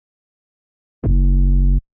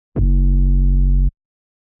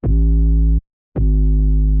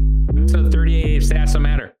Podcast Don't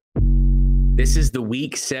Matter. This is the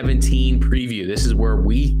Week 17 preview. This is where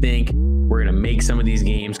we think we're going to make some of these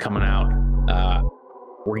games coming out.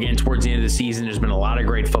 We're getting towards the end of the season. There's been a lot of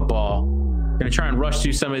great football. Going to try and rush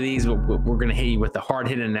through some of these, but we're going to hit you with the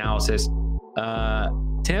hard-hitting analysis.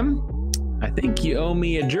 Tim, I think you owe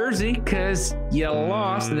me a jersey because you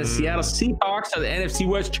lost, and the Seattle Seahawks are the NFC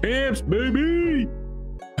West champs, baby.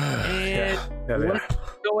 And let's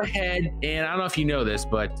go ahead, and I don't know if you know this,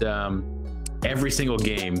 but every single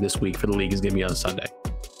game this week for the league is going to be on Sunday.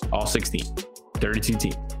 All 16, 32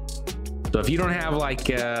 teams. So if you don't have like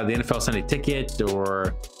the NFL Sunday ticket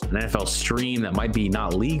or an NFL stream that might be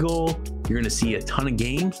not legal, you're going to see a ton of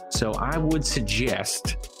games. So I would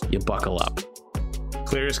suggest you buckle up.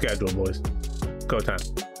 Clear your schedule, boys. Go time.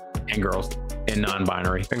 And girls. And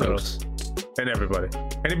non-binary. And girls. And everybody.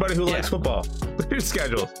 Anybody who likes football. Clear your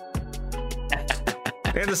schedules.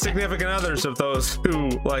 And the significant others of those who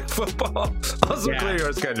like football also clear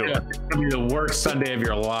your schedule. Yeah, it's gonna be the worst Sunday of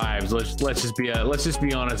your lives. Let's just be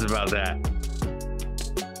honest about that.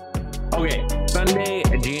 Okay, Sunday,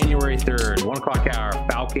 January 3rd, 1 o'clock hour,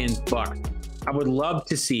 Falcons, Bucks. I would love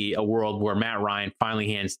to see a world where Matt Ryan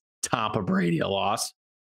finally hands Tampa Brady a loss.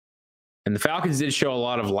 And the Falcons did show a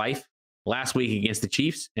lot of life last week against the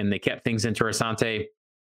Chiefs, and they kept things interessante.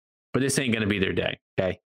 But this ain't going to be their day.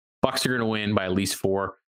 Okay, Bucks are going to win by at least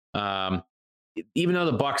 4. Even though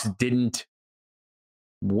the Bucks didn't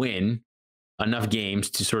win enough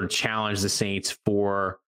games to sort of challenge the Saints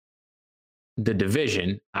for the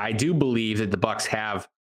division, I do believe that the Bucks have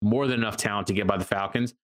more than enough talent to get by the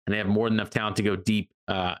Falcons, and they have more than enough talent to go deep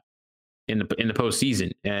in the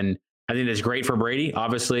postseason. And I think that's great for Brady.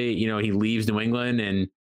 Obviously, you know, he leaves New England and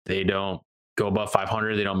they don't go above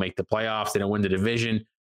 500. They don't make the playoffs. They don't win the division.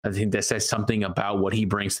 I think that says something about what he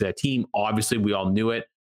brings to that team. Obviously, we all knew it.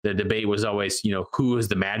 The debate was always, you know, who is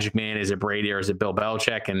the magic man? Is it Brady or is it Bill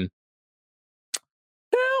Belichick? And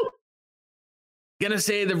well, gonna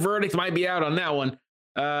say the verdict might be out on that one.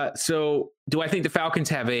 So do I think the Falcons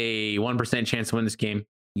have a 1% chance to win this game?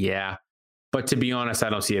 Yeah. But to be honest, I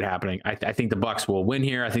don't see it happening. I think the Bucks will win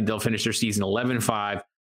here. I think they'll finish their season 11-5,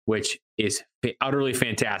 which is utterly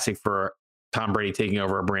fantastic for Tom Brady taking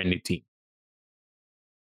over a brand new team.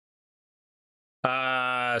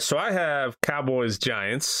 So I have Cowboys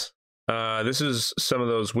Giants. This is some of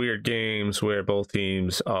those weird games where both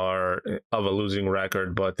teams are of a losing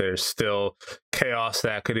record, but there's still chaos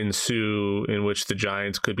that could ensue in which the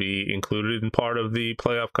Giants could be included in part of the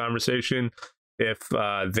playoff conversation. If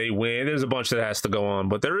they win, there's a bunch that has to go on,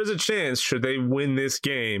 but there is a chance, should they win this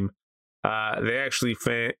game, they actually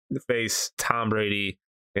face Tom Brady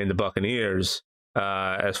and the Buccaneers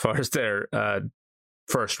as far as their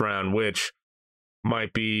first round, which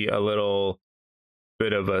might be a little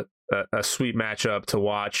bit of a sweet matchup to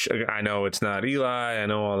watch. I know it's not Eli, I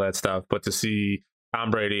know all that stuff, but to see Tom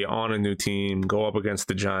Brady on a new team go up against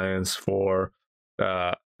the Giants for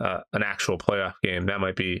an actual playoff game, that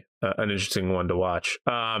might be an interesting one to watch.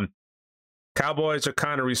 Cowboys are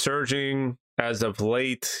kind of resurging as of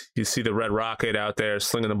late. You see the Red Rocket out there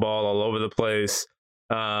slinging the ball all over the place.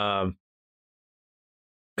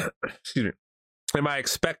 Excuse me. Am I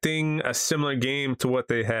expecting a similar game to what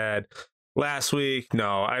they had last week?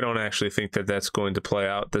 No, I don't actually think that that's going to play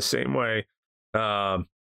out the same way. The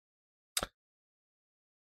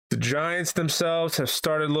Giants themselves have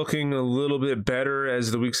started looking a little bit better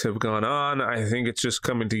as the weeks have gone on. I think it's just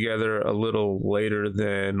coming together a little later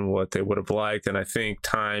than what they would have liked, and I think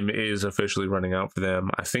time is officially running out for them.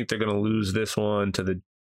 I think they're going to lose this one to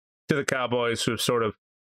the Cowboys, who have sort of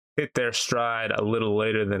hit their stride a little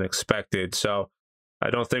later than expected. So I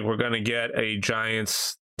don't think we're going to get a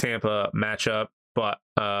Giants-Tampa matchup, but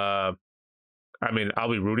I mean,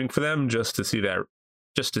 I'll be rooting for them just to see that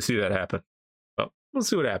happen. We'll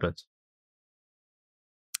see what happens.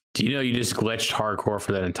 Do you know you just glitched hardcore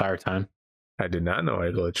for that entire time? I did not know I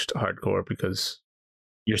glitched hardcore because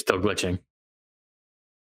you're still glitching.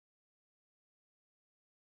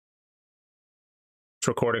 It's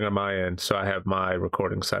recording on my end, so I have my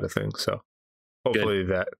recording side of things. So hopefully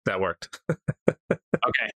that worked.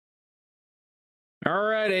 Okay. All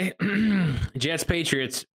righty. Jets,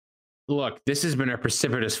 Patriots. Look, this has been a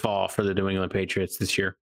precipitous fall for the New England Patriots this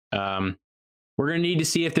year. We're going to need to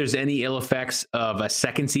see if there's any ill effects of a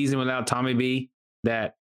second season without Tommy B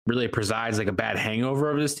that really presides like a bad hangover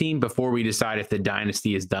over this team before we decide if the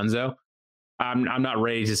dynasty is donezo. I'm not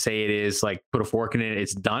ready to say it is like put a fork in it.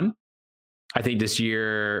 It's done. I think this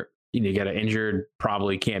year, you got an injured,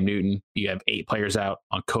 probably Cam Newton. You have 8 players out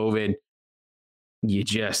on COVID. You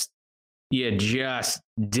just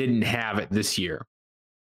didn't have it this year.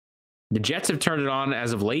 The Jets have turned it on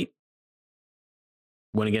as of late.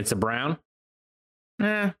 Win against the Brown.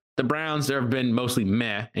 The Browns, there have been mostly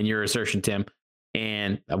meh in your assertion, Tim.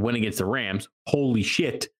 And a win against the Rams. Holy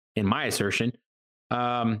shit, in my assertion.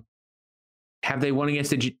 Have they won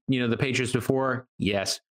against the Patriots before?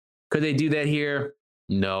 Yes. Could they do that here?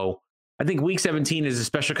 No. I think Week 17 is a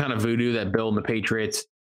special kind of voodoo that Bill and the Patriots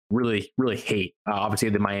really, really hate. Obviously,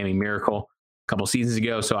 the Miami Miracle a couple seasons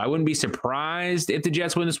ago. So I wouldn't be surprised if the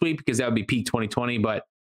Jets win this week because that would be peak 2020. But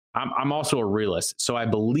I'm also a realist. So I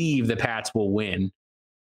believe the Pats will win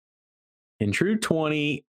in true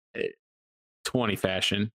 2020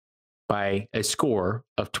 fashion by a score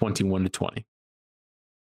of 21-20.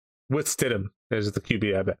 With Stidham as the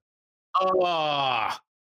QB, I bet. Oh,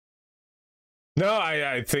 no,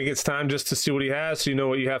 I think it's time just to see what he has so you know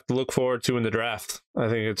what you have to look forward to in the draft. I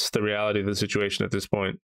think it's the reality of the situation at this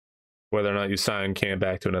point, whether or not you sign Cam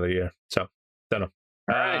back to another year. So, don't know.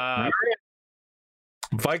 All right.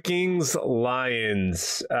 Vikings,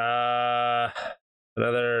 Lions.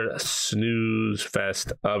 Another snooze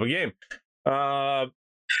fest of a game.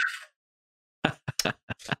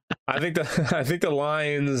 I think the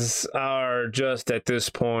Lions are just at this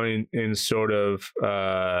point in sort of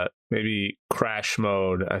maybe crash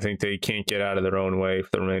mode. I think they can't get out of their own way for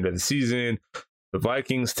the remainder of the season. The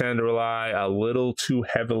Vikings tend to rely a little too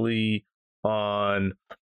heavily on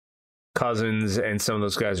Cousins and some of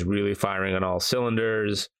those guys really firing on all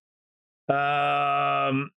cylinders.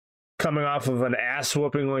 Coming off of an ass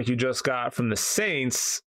whooping like you just got from the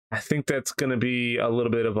Saints, I think that's going to be a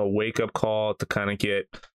little bit of a wake-up call to kind of get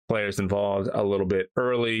players involved a little bit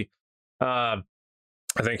early. I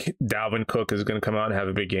think Dalvin Cook is going to come out and have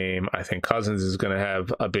a big game. I think Cousins is going to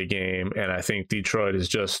have a big game. And I think Detroit is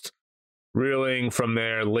just reeling from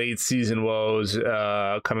their late season woes,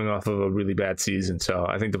 coming off of a really bad season. So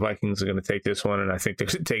I think the Vikings are going to take this one, and I think they're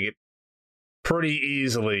going to take it pretty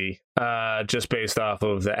easily, just based off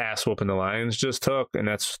of the ass whooping the Lions just took. And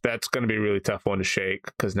that's going to be a really tough one to shake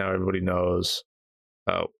because now everybody knows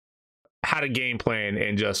how to game plan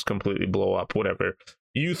and just completely blow up whatever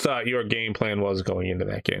you thought your game plan was going into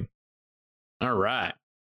that game. All right.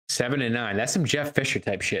 7-9. That's some Jeff Fisher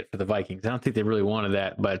type shit for the Vikings. I don't think they really wanted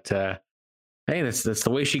that, but hey, that's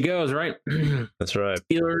the way she goes, right? That's right.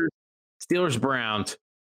 Steelers, Browns.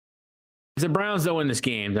 If the Browns don't win this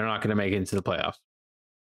game, they're not going to make it into the playoffs.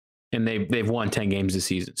 And they've won 10 games this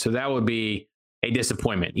season. So that would be a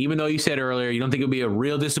disappointment. Even though you said earlier you don't think it would be a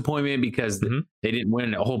real disappointment because they didn't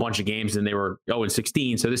win a whole bunch of games and they were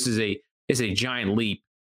 0-16. So this is a giant leap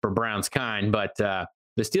for Browns kind. But the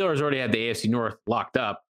Steelers already had the AFC North locked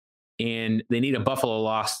up, and they need a Buffalo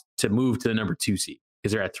loss to move to the number 2 seed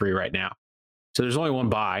because they're at 3 right now. So there's only one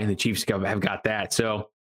bye, and the Chiefs have got that. So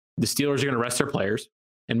the Steelers are going to rest their players,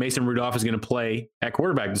 and Mason Rudolph is going to play at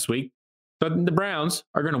quarterback this week. But the Browns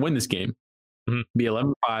are going to win this game, be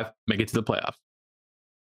 11-5, make it to the playoffs.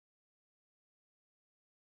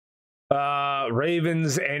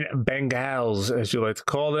 Ravens and Bengals, as you like to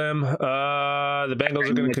call them. The Bengals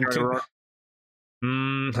are going to continue.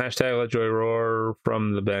 Hashtag let Joy roar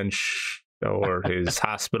from the bench or his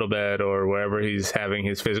hospital bed or wherever he's having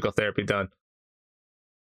his physical therapy done.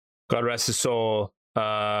 God rest his soul.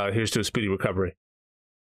 Here's to a speedy recovery.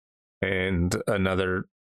 And another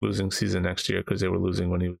losing season next year because they were losing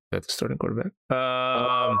when he was at the starting quarterback.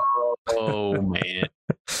 Oh man.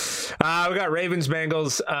 We got Ravens,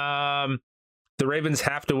 Bengals. The Ravens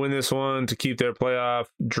have to win this one to keep their playoff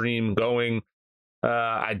dream going.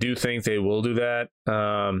 I do think they will do that.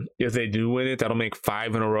 If they do win it, that'll make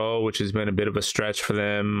 5 in a row, which has been a bit of a stretch for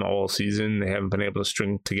them all season. They haven't been able to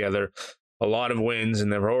string together a lot of wins,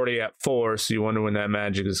 and they're already at 4, so you wonder when that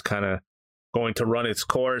magic is kind of going to run its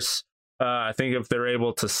course. I think if they're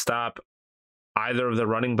able to stop either of the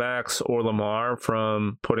running backs or Lamar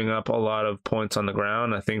from putting up a lot of points on the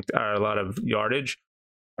ground, a lot of yardage,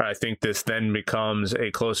 I think this then becomes a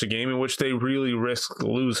closer game in which they really risk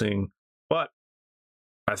losing. But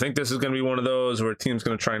I think this is going to be one of those where a team's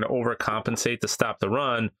going to try to overcompensate to stop the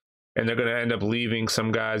run, and they're going to end up leaving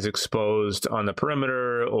some guys exposed on the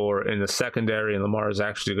perimeter or in the secondary, and Lamar is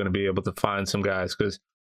actually going to be able to find some guys because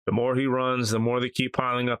the more he runs, the more they keep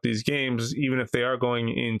piling up these games, even if they are going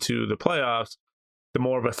into the playoffs, the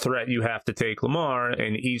more of a threat you have to take Lamar,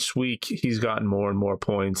 and each week he's gotten more and more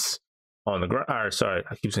points on the ground. Sorry,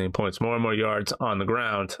 I keep saying points, more and more yards on the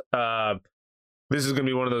ground. This is going to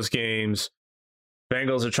be one of those games.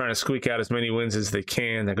 Bengals are trying to squeak out as many wins as they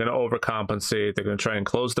can. They're going to overcompensate. They're going to try and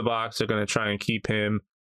close the box. They're going to try and keep him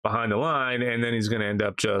behind the line, and then he's going to end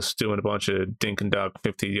up just doing a bunch of dink and duck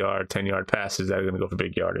 50-yard, 10-yard passes that are going to go for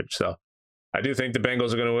big yardage. So I do think the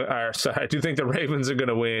Bengals are going to win. Sorry, I do think the Ravens are going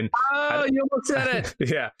to win. Oh, you almost said it.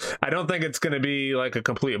 Yeah, I don't think it's going to be like a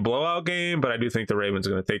complete blowout game, but I do think the Ravens are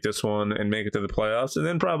going to take this one and make it to the playoffs, and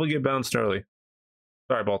then probably get bounced early.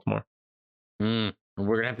 Sorry, Baltimore. We're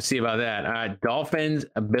going to have to see about that. Dolphins,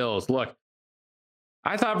 Bills. Look,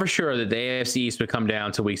 I thought for sure that the AFC East would come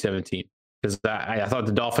down to Week 17 because I thought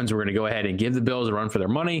the Dolphins were going to go ahead and give the Bills a run for their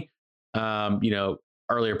money.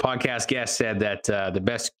 Earlier podcast guest said that the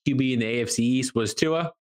best QB in the AFC East was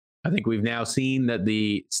Tua. I think we've now seen that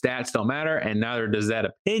the stats don't matter, and neither does that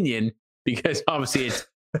opinion because obviously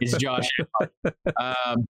it's Josh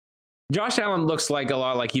Allen. Josh Allen looks like a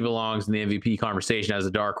lot like he belongs in the MVP conversation as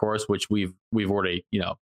a dark horse, which we've already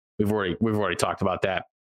talked about that.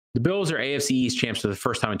 The Bills are AFC East champs for the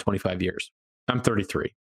first time in 25 years. I'm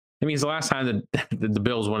 33. That means the last time that the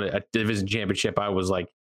Bills won a division championship, I was like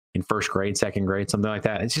in first grade, second grade, something like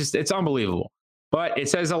that. It's unbelievable. But it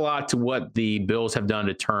says a lot to what the Bills have done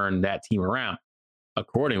to turn that team around.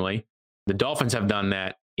 Accordingly, the Dolphins have done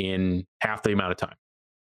that in half the amount of time.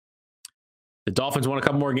 The Dolphins won a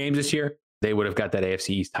couple more games this year, they would have got that AFC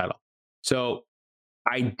East title. So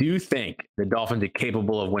I do think the Dolphins are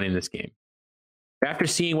capable of winning this game. After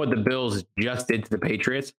seeing what the Bills just did to the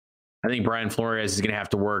Patriots, I think Brian Flores is going to have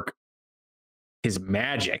to work his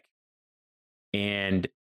magic. And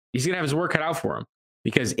he's going to have his work cut out for him.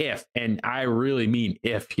 Because and I really mean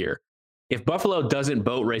if Buffalo doesn't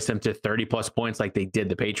boat race them to 30-plus points like they did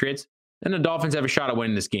the Patriots, then the Dolphins have a shot at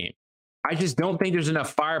winning this game. I just don't think there's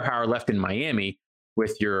enough firepower left in Miami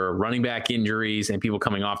with your running back injuries and people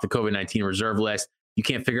coming off the COVID-19 reserve list. You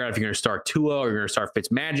can't figure out if you're going to start Tua or you're going to start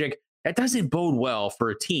Fitzmagic. That doesn't bode well for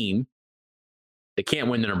a team that can't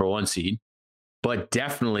win the number 1 seed, but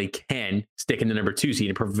definitely can stick in the number 2 seed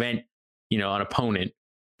and prevent, an opponent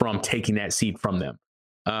from taking that seed from them.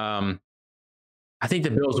 I think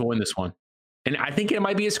the Bills will win this one. And I think it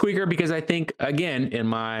might be a squeaker because I think, again, in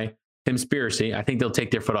my conspiracy, I think they'll take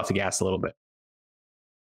their foot off the gas a little bit.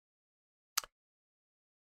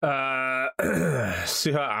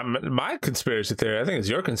 See, my conspiracy theory, I think it's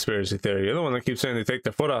your conspiracy theory. You're the one that keeps saying they take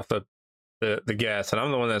their foot off the gas, and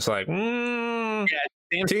I'm the one that's like,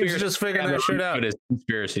 teams are just figuring that shit out. As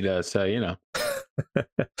conspiracy does, so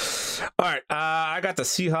All right, I got the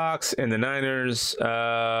Seahawks and the Niners.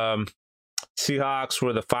 Seahawks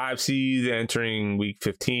were the 5 seed entering Week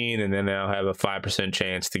 15, and then now have a 5%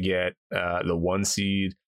 chance to get the 1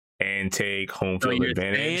 seed and take home field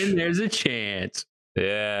advantage. There's a chance.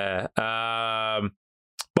 Yeah.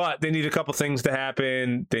 But they need a couple things to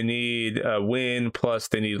happen. They need a win, plus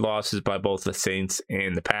they need losses by both the Saints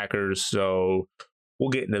and the Packers. So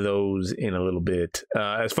we'll get into those in a little bit.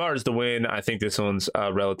 As far as the win, I think this one's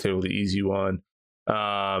a relatively easy one.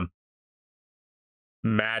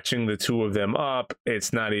 Matching the two of them up,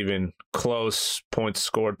 it's not even close. Points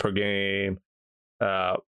scored per game.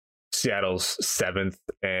 Seattle's 7th,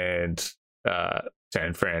 and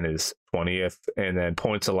San Fran is 20th. And then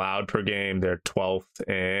points allowed per game, they're 12th,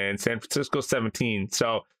 and San Francisco 17th.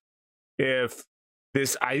 So if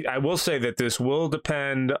this, I will say that this will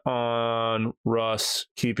depend on Russ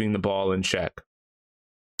keeping the ball in check.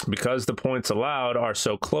 Because the points allowed are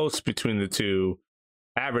so close between the two,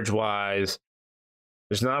 average-wise,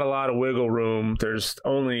 there's not a lot of wiggle room. There's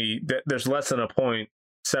less than a point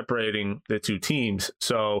separating the two teams.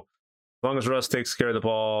 So as long as Russ takes care of the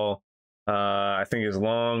ball, I think as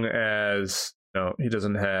long as he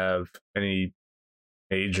doesn't have any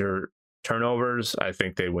major turnovers, I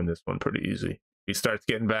think they win this one pretty easy. He starts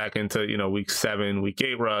getting back into Week 7, Week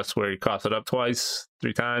 8 Russ, where he coughs it up 3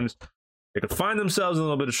 times. They could find themselves in a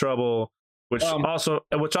little bit of trouble. Which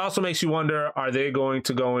also makes you wonder, are they going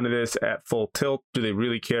to go into this at full tilt? Do they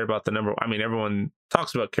really care about the number? I mean, everyone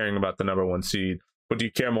talks about caring about the number 1 seed, but do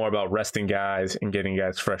you care more about resting guys and getting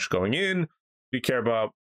guys fresh going in? Do you care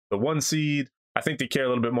about the 1 seed? I think they care a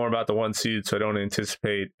little bit more about the 1 seed, so I don't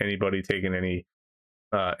anticipate anybody taking any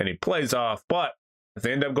plays off. But if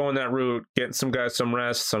they end up going that route, getting some guys some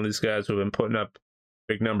rest, some of these guys who have been putting up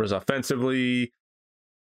big numbers offensively,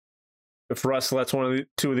 if Russ lets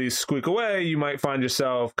 2 of these squeak away, you might find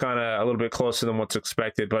yourself kind of a little bit closer than what's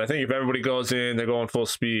expected. But I think if everybody goes in, they're going full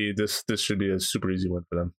speed, this should be a super easy win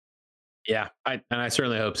for them. Yeah, I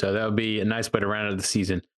certainly hope so. That would be a nice way to round out the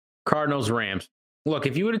season. Cardinals, Rams. Look,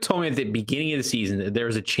 if you would have told me at the beginning of the season that there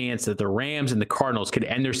was a chance that the Rams and the Cardinals could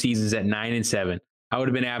end their seasons at 9-7, I would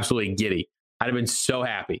have been absolutely giddy. I'd have been so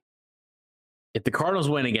happy. If the Cardinals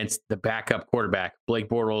win against the backup quarterback, Blake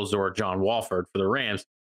Bortles or John Wolford for the Rams,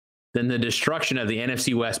 then the destruction of the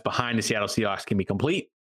NFC West behind the Seattle Seahawks can be complete.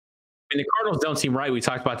 And the Cardinals don't seem right. We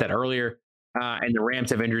talked about that earlier. And the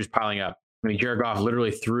Rams have injuries piling up. I mean, Jared Goff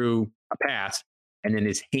literally threw a pass, and then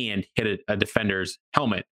his hand hit a defender's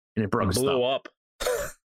helmet, and it broke his thumb. Blew up.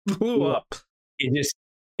 Blew up.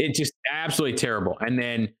 It's just absolutely terrible. And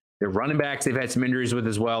then the running backs they've had some injuries with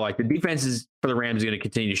as well. Like the defenses for the Rams are going to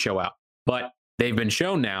continue to show out, but they've been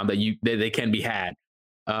shown now that they can be had.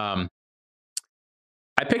 I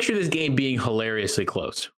picture this game being hilariously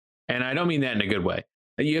close, and I don't mean that in a good way.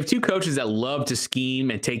 You have two coaches that love to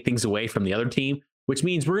scheme and take things away from the other team, which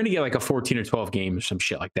means we're going to get like a 14 or 12 game or some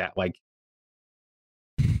shit like that. Like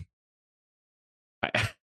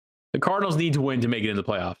the Cardinals need to win to make it into the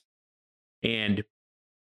playoffs. And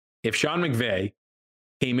if Sean McVay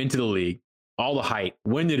came into the league, all the hype,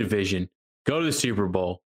 win the division, go to the Super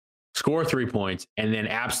Bowl, score 3 points, and then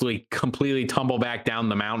absolutely completely tumble back down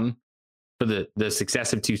the mountain for the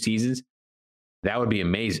successive 2 seasons, that would be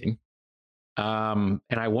amazing. And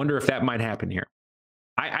I wonder if that might happen here.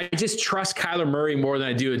 I just trust Kyler Murray more than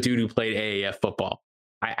I do a dude who played AAF football.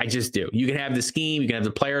 I just do. You can have the scheme, you can have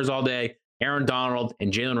the players all day. Aaron Donald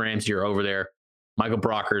and Jalen Ramsey are over there. Michael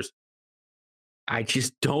Brockers. I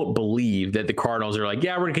just don't believe that the Cardinals are like,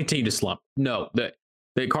 yeah, we're going to continue to slump. No, the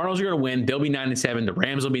Cardinals are going to win. They'll be 9-7. The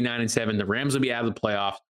Rams will be 9-7. The Rams will be out of the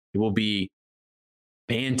playoffs. It will be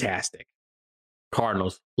fantastic.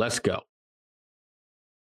 Cardinals, let's go.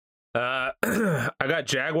 I got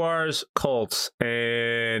Jaguars, Colts,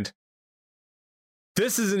 and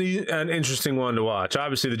this is an interesting one to watch.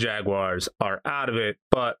 Obviously, the Jaguars are out of it,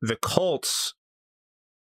 but the Colts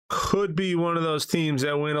could be one of those teams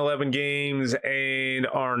that win 11 games and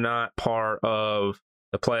are not part of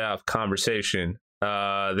the playoff conversation.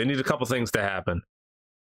 They need a couple things to happen.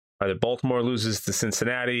 Either Baltimore loses to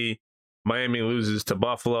Cincinnati, Miami loses to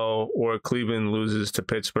Buffalo, or Cleveland loses to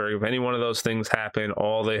Pittsburgh. If any one of those things happen,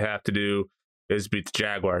 all they have to do is beat the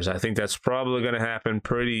Jaguars. I think that's probably going to happen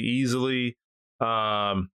pretty easily.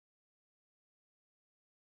 I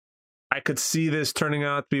could see this turning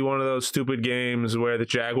out to be one of those stupid games where the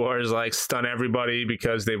Jaguars like stun everybody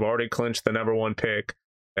because they've already clinched the number 1 pick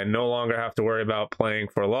and no longer have to worry about playing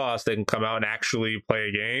for a loss. They can come out and actually play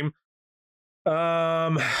a game.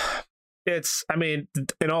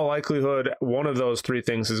 In all likelihood, one of those 3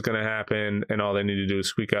 things is going to happen, and all they need to do is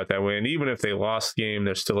squeak out that win. Even if they lost the game,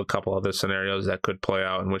 there's still a couple other scenarios that could play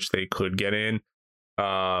out in which they could get in.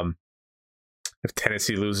 If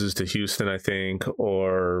Tennessee loses to Houston, I think,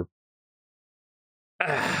 or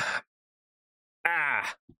I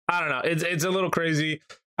don't know. It's a little crazy.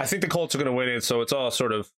 I think the Colts are going to win it, so it's all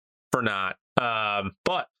sort of for naught.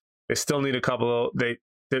 But they still need a couple.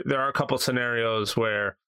 There are a couple scenarios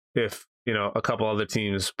where if a couple other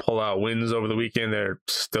teams pull out wins over the weekend, they're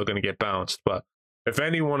still going to get bounced. But if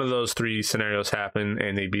any one of those 3 scenarios happen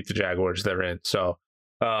and they beat the Jaguars, they're in. So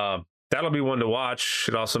that'll be one to watch.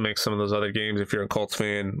 It also makes some of those other games, if you're a Colts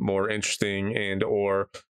fan, more interesting and or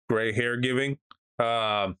gray hair giving.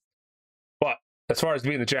 But as far as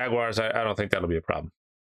beating the Jaguars, I don't think that'll be a problem.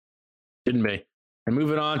 Shouldn't be. And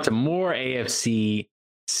moving on to more AFC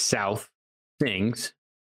South things,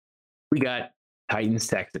 we got Titans,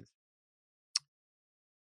 Texans.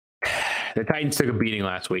 The Titans took a beating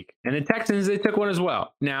last week, and the Texans, they took one as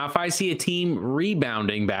well. Now, if I see a team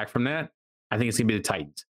rebounding back from that, I think it's going to be the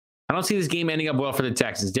Titans. I don't see this game ending up well for the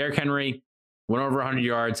Texans. Derrick Henry went over 100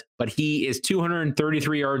 yards, but he is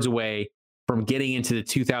 233 yards away from getting into the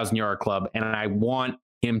 2,000-yard club, and I want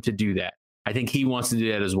him to do that. I think he wants to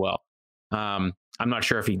do that as well. I'm not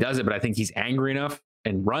sure if he does it, but I think he's angry enough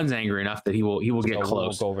and runs angry enough that he will get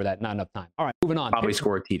close. We'll go over that. Not enough time. All right, moving on. Probably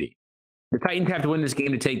score a TD. The Titans have to win this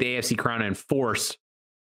game to take the AFC crown and force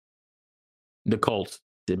the Colts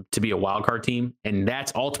to be a wild card team, and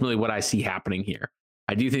that's ultimately what I see happening here.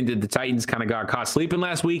 I do think that the Titans kind of got caught sleeping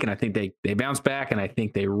last week, and I think they bounced back, and I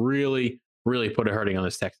think they really, really put a hurting on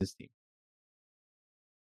this Texans team.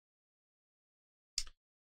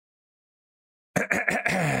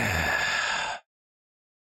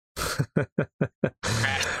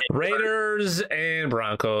 Raiders and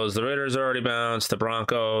Broncos. The Raiders are already bounced. The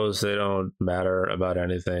Broncos, they don't matter about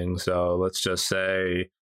anything. So let's just say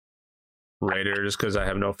Raiders because I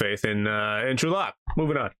have no faith in Drew Lock.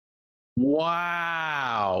 Moving on.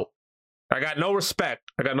 Wow. I got no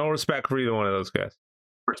respect. For either one of those guys.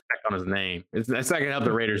 Respect on his name. It's not going to help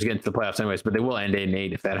the Raiders get into the playoffs anyways, but they will end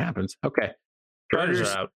 8-8 if that happens. Okay.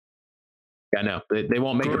 Chargers are out. Yeah, no, they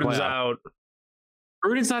won't make the playoffs. Out.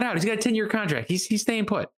 Gruden's not out. He's got a 10-year contract. He's staying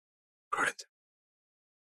put.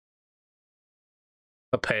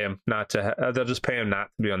 They'll pay him not to. They'll just pay him not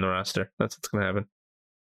to be on the roster. That's what's going to happen.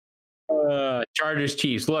 Chargers,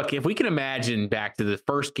 Chiefs. Look, if we can imagine back to the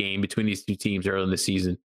first game between these two teams early in the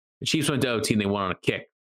season, the Chiefs went to OT and they won on a kick.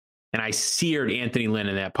 And I seared Anthony Lynn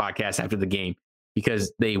in that podcast after the game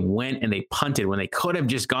because they went and they punted when they could have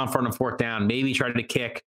just gone for it on 4th down, maybe tried to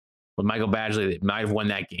kick with Michael Badgley. They might have won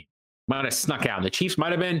that game. Might have snuck out. And the Chiefs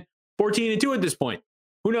might have been 14-2 at this point.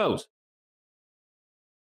 Who knows?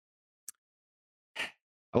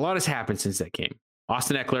 A lot has happened since that game.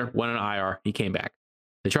 Austin Eckler went on IR. He came back.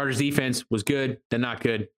 The Chargers defense was good, then not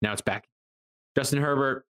good. Now it's back. Justin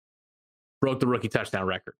Herbert broke the rookie touchdown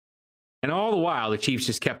record. And all the while, the Chiefs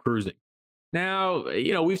just kept cruising. Now,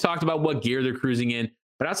 we've talked about what gear they're cruising in,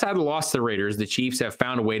 but outside of the loss to the Raiders, the Chiefs have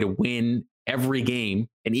found a way to win every game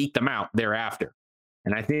and eke them out thereafter.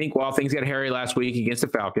 And I think while things got hairy last week against the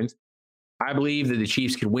Falcons, I believe that the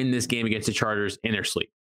Chiefs could win this game against the Chargers in their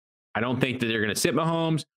sleep. I don't think that they're going to sit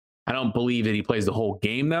Mahomes. I don't believe that he plays the whole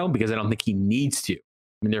game, though, because I don't think he needs to. I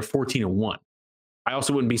mean, they're 14-1. I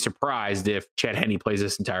also wouldn't be surprised if Chad Henne plays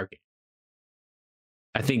this entire game.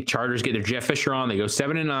 I think Chargers get their Jeff Fisher on. They go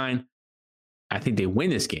 7-9. I think they win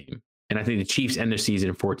this game. And I think the Chiefs end their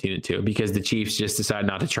season 14-2 because the Chiefs just decide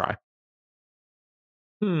not to try.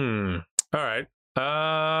 All right.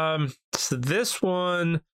 So this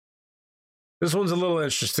one's a little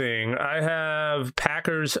interesting. I have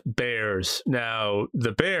Packers Bears. Now,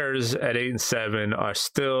 the Bears at 8-7 are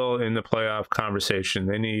still in the playoff conversation.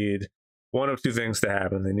 They need one of two things to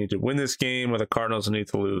happen. They need to win this game, or the Cardinals need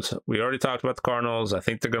to lose. We already talked about the Cardinals. I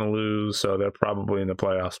think they're going to lose, so they're probably in the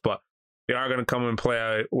playoffs. But they are going to come and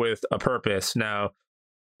play with a purpose. Now,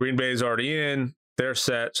 Green Bay is already in. They're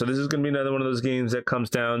set. So this is going to be another one of those games that comes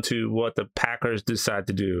down to what the Packers decide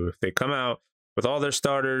to do. If they come out with all their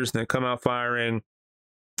starters and they come out firing,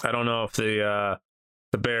 I don't know if the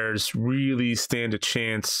Bears really stand a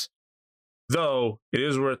chance. Though it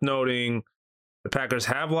is worth noting, the Packers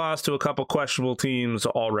have lost to a couple questionable teams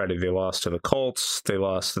already. They lost to the Colts. They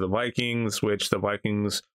lost to the Vikings, which the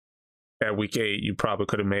Vikings at week 8, you probably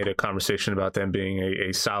could have made a conversation about them being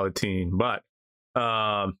a solid team. But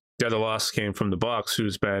the other loss came from the Bucs,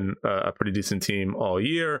 who's been a pretty decent team all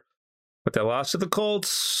year. But they lost to the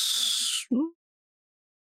Colts.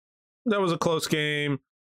 That was a close game.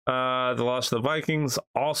 The loss to the Vikings,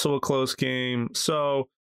 also a close game. So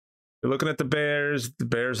you're looking at the Bears. The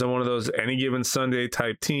Bears are one of those any given Sunday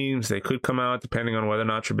type teams. They could come out depending on whether or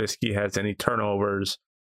not Trubisky has any turnovers.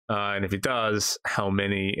 And if he does, how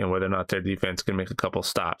many, and whether or not their defense can make a couple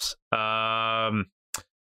stops. They're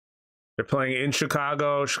playing in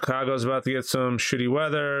Chicago. Chicago's about to get some shitty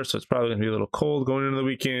weather, so it's probably going to be a little cold going into the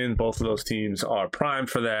weekend. Both of those teams are primed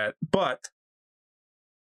for that. But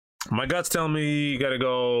my gut's telling me you gotta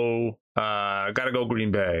go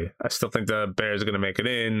Green Bay. I still think the Bears are gonna make it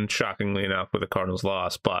in, shockingly enough, with the Cardinals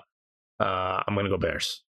loss, but I'm gonna go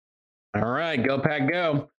Bears. All right, go Pack,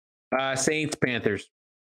 go. Saints, Panthers.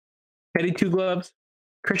 Teddy Two Gloves,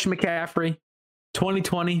 Christian McCaffrey,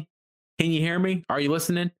 2020. Can you hear me? Are you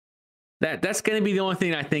listening? That's gonna be the only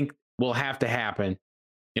thing I think will have to happen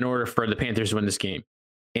in order for the Panthers to win this game.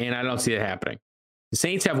 And I don't see it happening. The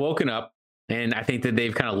Saints have woken up. And I think that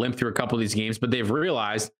they've kind of limped through a couple of these games, but they've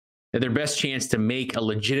realized that their best chance to make a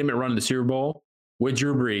legitimate run to the Super Bowl with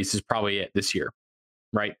Drew Brees is probably it this year,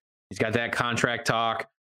 right? He's got that contract talk.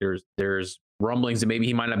 There's rumblings that maybe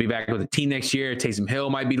he might not be back with the team next year. Taysom Hill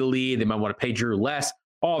might be the lead. They might want to pay Drew less,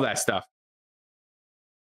 all that stuff.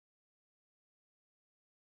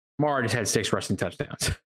 Kamara just had 6 rushing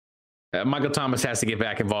touchdowns. Michael Thomas has to get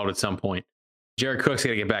back involved at some point. Jared Cook's got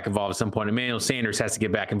to get back involved at some point. Emmanuel Sanders has to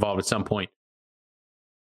get back involved at some point.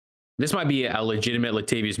 This might be a legitimate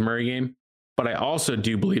Latavius Murray game, but I also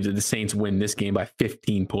do believe that the Saints win this game by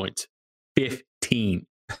 15 points. 15.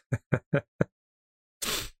 All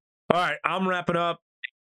right, I'm wrapping up.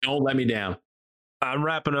 Don't let me down. I'm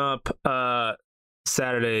wrapping up the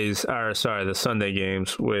Sunday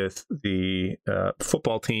games with the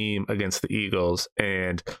football team against the Eagles.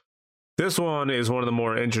 And this one is one of the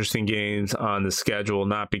more interesting games on the schedule,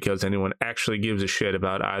 not because anyone actually gives a shit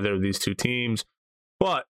about either of these two teams,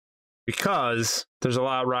 but because there's a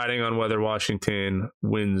lot riding on whether Washington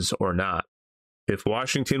wins or not. If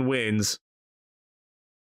Washington wins,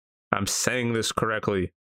 I'm saying this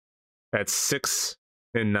correctly, at 7-9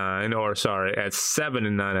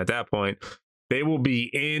 at that point, they will be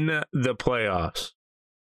in the playoffs.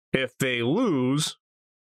 If they lose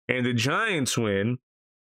and the Giants win,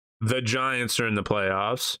 the Giants are in the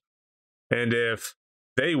playoffs. And if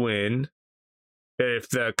they win, if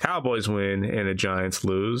the Cowboys win and the Giants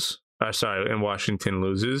lose, and Washington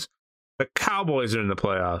loses, the Cowboys are in the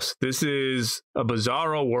playoffs. This is a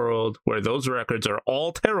bizarro world where those records are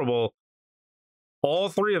all terrible. All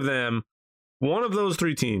three of them, one of those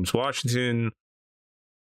three teams, Washington,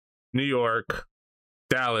 New York,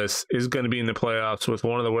 Dallas is going to be in the playoffs with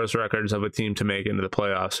one of the worst records of a team to make into the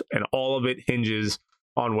playoffs. And all of it hinges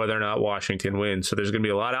on whether or not Washington wins. So there's going to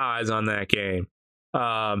be a lot of eyes on that game.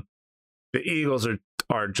 The Eagles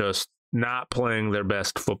are just not playing their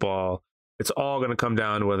best football. It's all going to come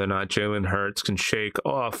down to whether or not Jalen Hurts can shake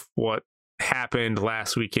off what happened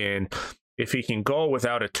last weekend. If he can go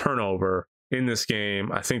without a turnover in this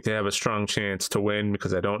game, I think they have a strong chance to win,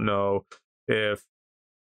 because I don't know if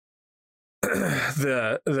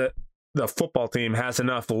the football team has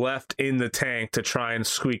enough left in the tank to try and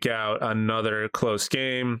squeak out another close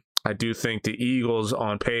game. I do think the Eagles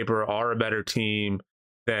on paper are a better team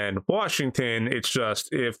than Washington. It's just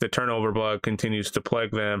if the turnover bug continues to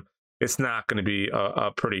plague them, it's not going to be a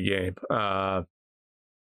pretty game. A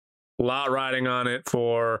lot riding on it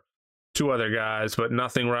for two other guys, but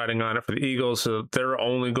nothing riding on it for the Eagles. So they're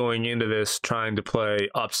only going into this trying to play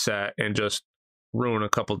upset and just ruin a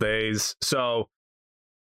couple days. So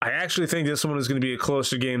I actually think this one is going to be a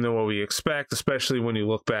closer game than what we expect, especially when you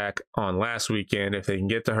look back on last weekend. If they can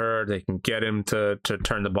get to Hurd, they can get him to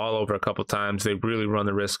turn the ball over a couple times, they really run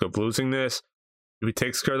the risk of losing this. If he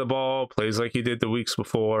takes care of the ball, plays like he did the weeks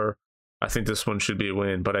before, I think this one should be a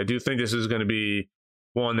win. But I do think this is going to be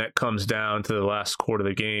one that comes down to the last quarter of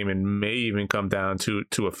the game and may even come down to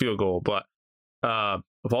a field goal. But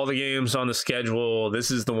of all the games on the schedule,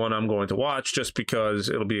 this is the one I'm going to watch, just because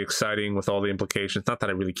it'll be exciting with all the implications. Not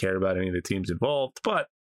that I really care about any of the teams involved, but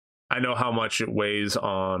I know how much it weighs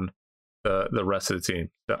on the rest of the team,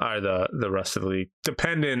 the rest of the league,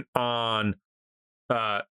 dependent on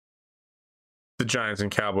the Giants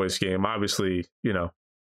and Cowboys game. Obviously,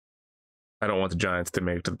 I don't want the Giants to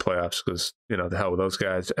make it to the playoffs, because, the hell with those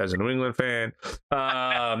guys as a New England fan.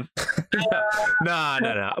 No.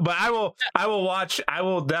 But I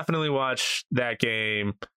will definitely watch that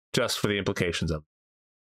game just for the implications of it.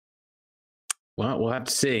 Well, we'll have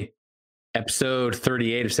to see. Episode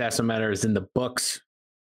 38 of Stats Don't Matter is in the books.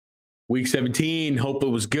 Week 17, hope it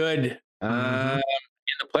was good. And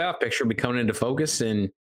the playoff picture will be coming into focus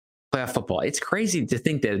in playoff football. It's crazy to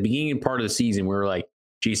think that at the beginning part of the season, we were like,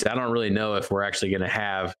 geez, I don't really know if we're actually going to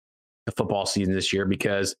have a football season this year,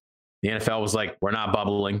 because the NFL was like, we're not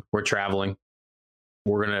bubbling, we're traveling.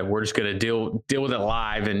 We're just gonna deal with it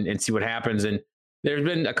live and see what happens. And there's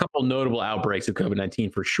been a couple notable outbreaks of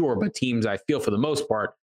COVID-19 for sure, but teams, I feel for the most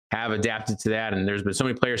part, have adapted to that. And there's been so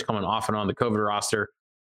many players coming off and on the COVID roster.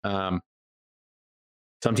 Some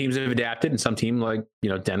teams have adapted, and some team like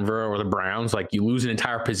Denver or the Browns, like you lose an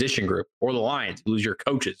entire position group, or the Lions, you lose your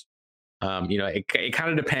coaches. It kind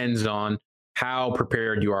of depends on how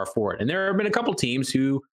prepared you are for it. And there have been a couple teams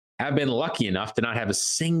who have been lucky enough to not have a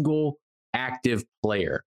single active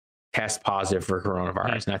player test positive for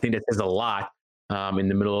coronavirus. And I think that says a lot in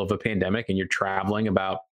the middle of a pandemic, and you're traveling,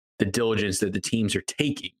 about the diligence that the teams are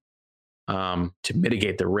taking to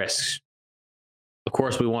mitigate the risks. Of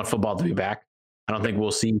course, we want football to be back. I don't think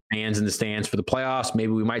we'll see fans in the stands for the playoffs.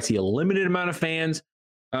 Maybe we might see a limited amount of fans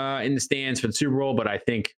in the stands for the Super Bowl, but I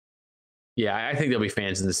think there'll be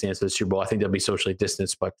fans in the stands for the Super Bowl. I think they'll be socially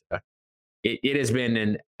distanced, but it has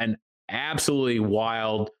been an absolutely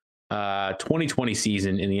wild 2020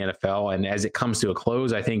 season in the NFL. And as it comes to a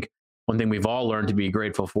close, I think one thing we've all learned to be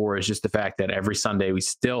grateful for is just the fact that every Sunday we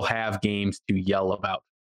still have games to yell about.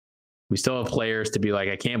 We still have players to be like,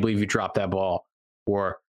 I can't believe you dropped that ball,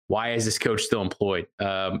 or why is this coach still employed?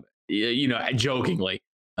 Jokingly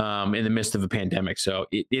in the midst of a pandemic. So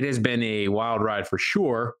it has been a wild ride for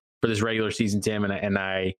sure for this regular season, Tim, and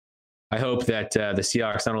I hope that the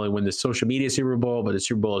Seahawks not only win the social media Super Bowl, but the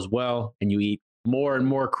Super Bowl as well, and you eat more and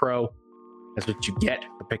more crow. That's what you get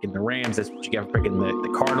for picking the Rams. That's what you get for picking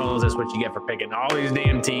the Cardinals. That's what you get for picking all these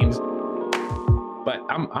damn teams. But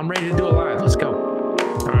I'm ready to do it live. Let's go.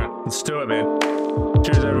 All right, let's do it, man.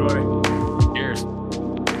 Cheers, everybody.